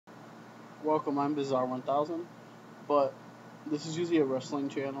Welcome, I'm Bizarre 1000, but this is usually a wrestling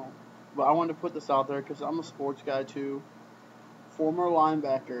channel. But I wanted to put this out there because I'm a sports guy too. Former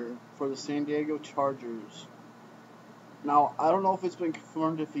linebacker for the San Diego Chargers. Now, I don't know if it's been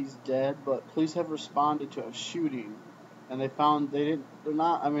confirmed if he's dead, but police have responded to a shooting. And they're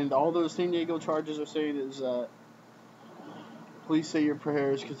not, all the San Diego Chargers are saying is please say your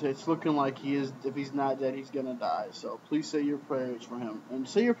prayers because it's looking like if he's not dead, he's going to die. So please say your prayers for him. And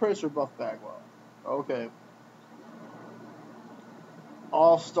say your prayers for Buff Bagwell. Okay.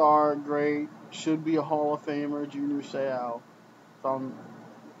 All-star, great, should be a Hall of Famer, Junior Seau. Found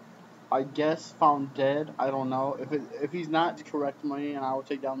dead. I don't know. If he's not, correct me and I will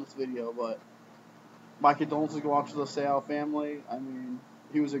take down this video. But my condolences go out to the Seau family.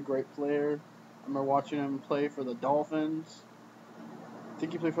 He was a great player. I remember watching him play for the Dolphins. I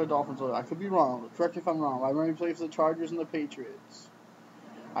think he played for the Dolphins. I could be wrong. Correct me if I'm wrong. I remember he played for the Chargers and the Patriots.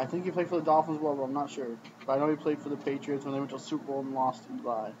 I think he played for the Dolphins as well, but I'm not sure. But I know he played for the Patriots when they went to the Super Bowl and lost to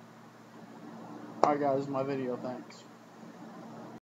Eli. Alright guys, my video, thanks.